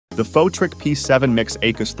The FOTRIC P7MiX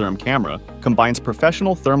Acoutherm camera combines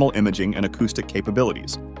professional thermal imaging and acoustic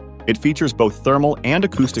capabilities. It features both thermal and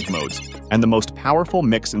acoustic modes and the most powerful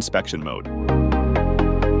MiX inspection mode.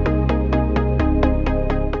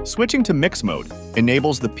 Switching to MiX mode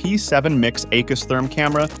enables the P7MiX Acoutherm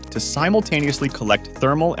camera to simultaneously collect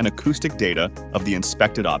thermal and acoustic data of the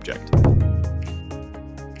inspected object.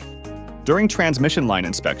 During transmission line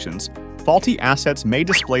inspections, faulty assets may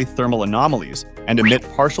display thermal anomalies and emit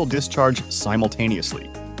partial discharge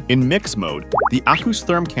simultaneously. In MiX mode, the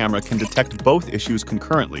Acoutherm camera can detect both issues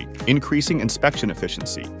concurrently, increasing inspection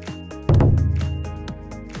efficiency.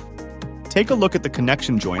 Take a look at the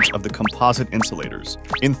connection joints of the composite insulators.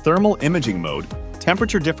 In thermal imaging mode,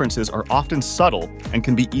 temperature differences are often subtle and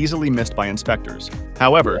can be easily missed by inspectors.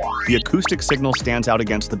 However, the acoustic signal stands out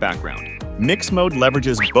against the background. MiX mode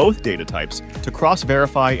leverages both data types to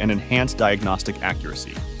cross-verify and enhance diagnostic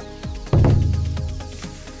accuracy.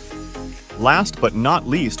 Last but not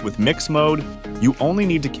least, with MiX mode, you only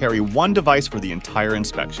need to carry one device for the entire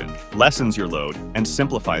inspection, lessens your load, and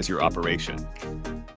simplifies your operation.